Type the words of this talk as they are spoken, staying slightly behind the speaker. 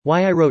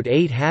Why I wrote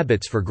 8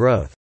 Habits for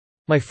Growth.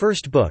 My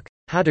first book,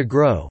 How to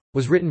Grow,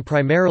 was written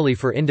primarily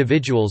for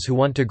individuals who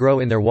want to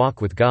grow in their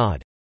walk with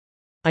God.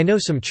 I know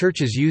some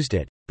churches used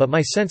it, but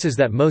my sense is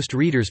that most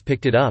readers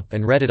picked it up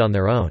and read it on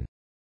their own.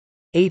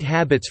 8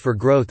 Habits for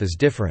Growth is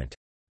different.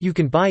 You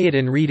can buy it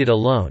and read it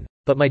alone,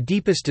 but my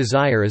deepest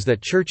desire is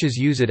that churches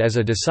use it as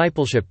a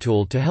discipleship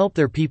tool to help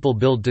their people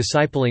build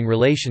discipling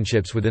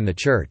relationships within the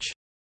church.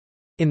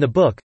 In the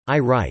book, I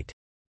write,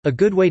 "A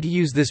good way to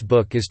use this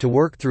book is to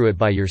work through it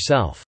by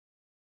yourself.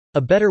 A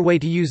better way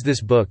to use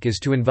this book is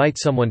to invite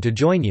someone to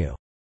join you.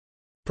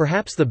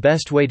 Perhaps the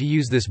best way to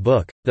use this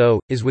book, though,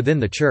 is within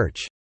the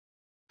church.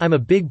 I'm a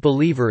big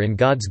believer in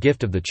God's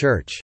gift of the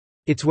church.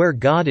 It's where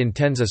God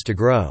intends us to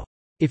grow.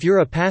 If you're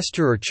a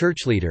pastor or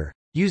church leader,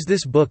 use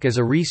this book as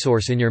a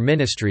resource in your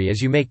ministry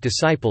as you make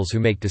disciples who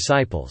make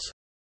disciples."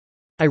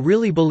 I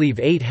really believe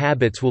 8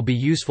 Habits will be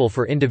useful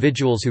for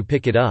individuals who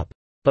pick it up,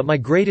 but my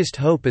greatest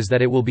hope is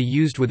that it will be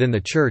used within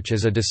the church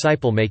as a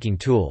disciple-making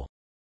tool.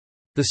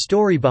 The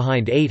story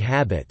behind 8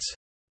 Habits.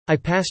 I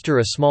pastor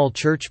a small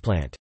church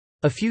plant.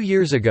 A few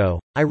years ago,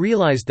 I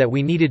realized that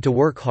we needed to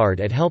work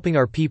hard at helping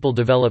our people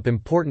develop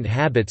important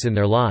habits in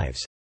their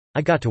lives.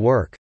 I got to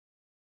work.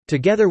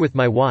 Together with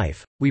my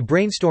wife, we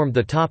brainstormed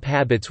the top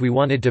habits we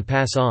wanted to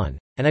pass on,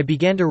 and I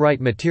began to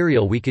write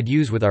material we could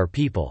use with our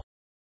people.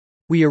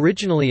 We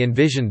originally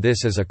envisioned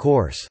this as a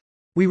course.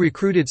 We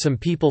recruited some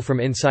people from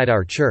inside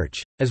our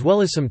church, as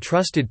well as some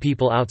trusted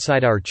people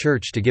outside our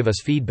church to give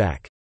us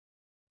feedback.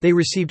 They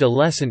received a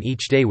lesson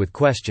each day with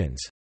questions.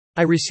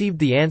 I received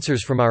the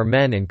answers from our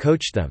men and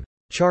coached them.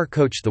 Char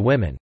coached the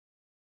women.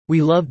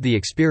 We loved the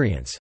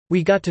experience.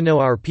 We got to know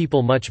our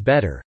people much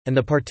better, and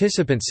the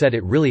participants said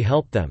it really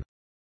helped them.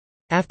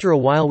 After a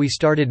while we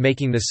started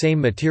making the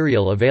same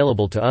material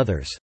available to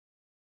others.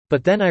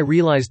 But then I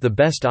realized the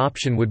best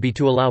option would be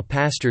to allow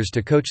pastors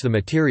to coach the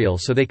material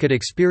so they could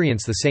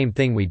experience the same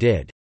thing we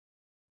did.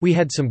 We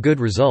had some good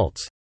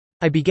results.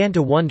 I began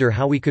to wonder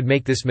how we could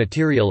make this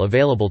material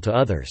available to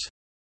others.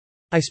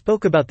 I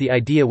spoke about the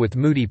idea with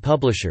Moody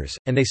Publishers,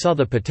 and they saw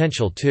the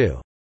potential too.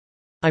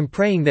 I'm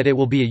praying that it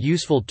will be a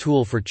useful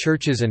tool for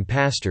churches and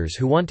pastors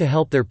who want to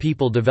help their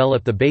people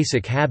develop the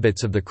basic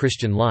habits of the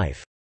Christian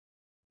life.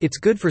 It's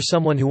good for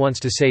someone who wants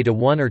to say to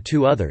 1 or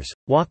 2 others,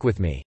 "Walk with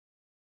me.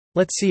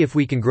 Let's see if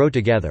we can grow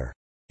together."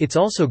 It's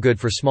also good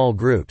for small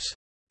groups.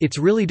 It's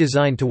really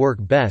designed to work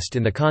best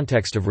in the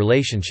context of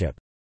relationship.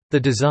 The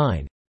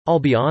design. I'll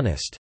be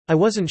honest. I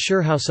wasn't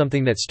sure how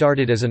something that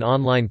started as an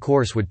online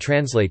course would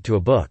translate to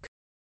a book.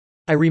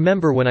 I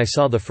remember when I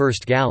saw the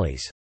first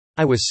galleys.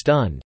 I was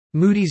stunned.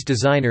 Moody's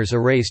designers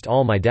erased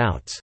all my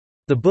doubts.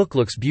 The book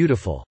looks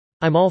beautiful.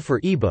 I'm all for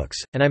ebooks,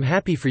 and I'm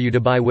happy for you to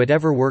buy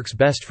whatever works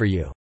best for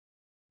you.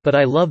 But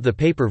I love the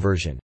paper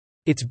version.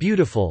 It's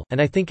beautiful,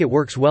 and I think it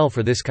works well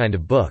for this kind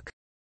of book.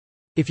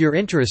 If you're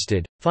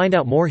interested, find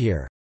out more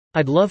here.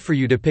 I'd love for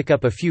you to pick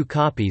up a few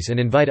copies and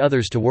invite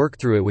others to work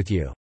through it with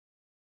you.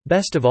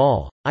 Best of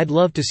all, I'd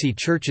love to see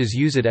churches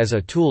use it as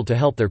a tool to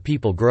help their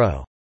people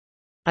grow.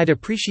 I'd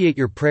appreciate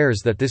your prayers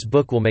that this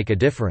book will make a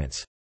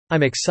difference.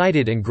 I'm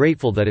excited and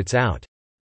grateful that it's out.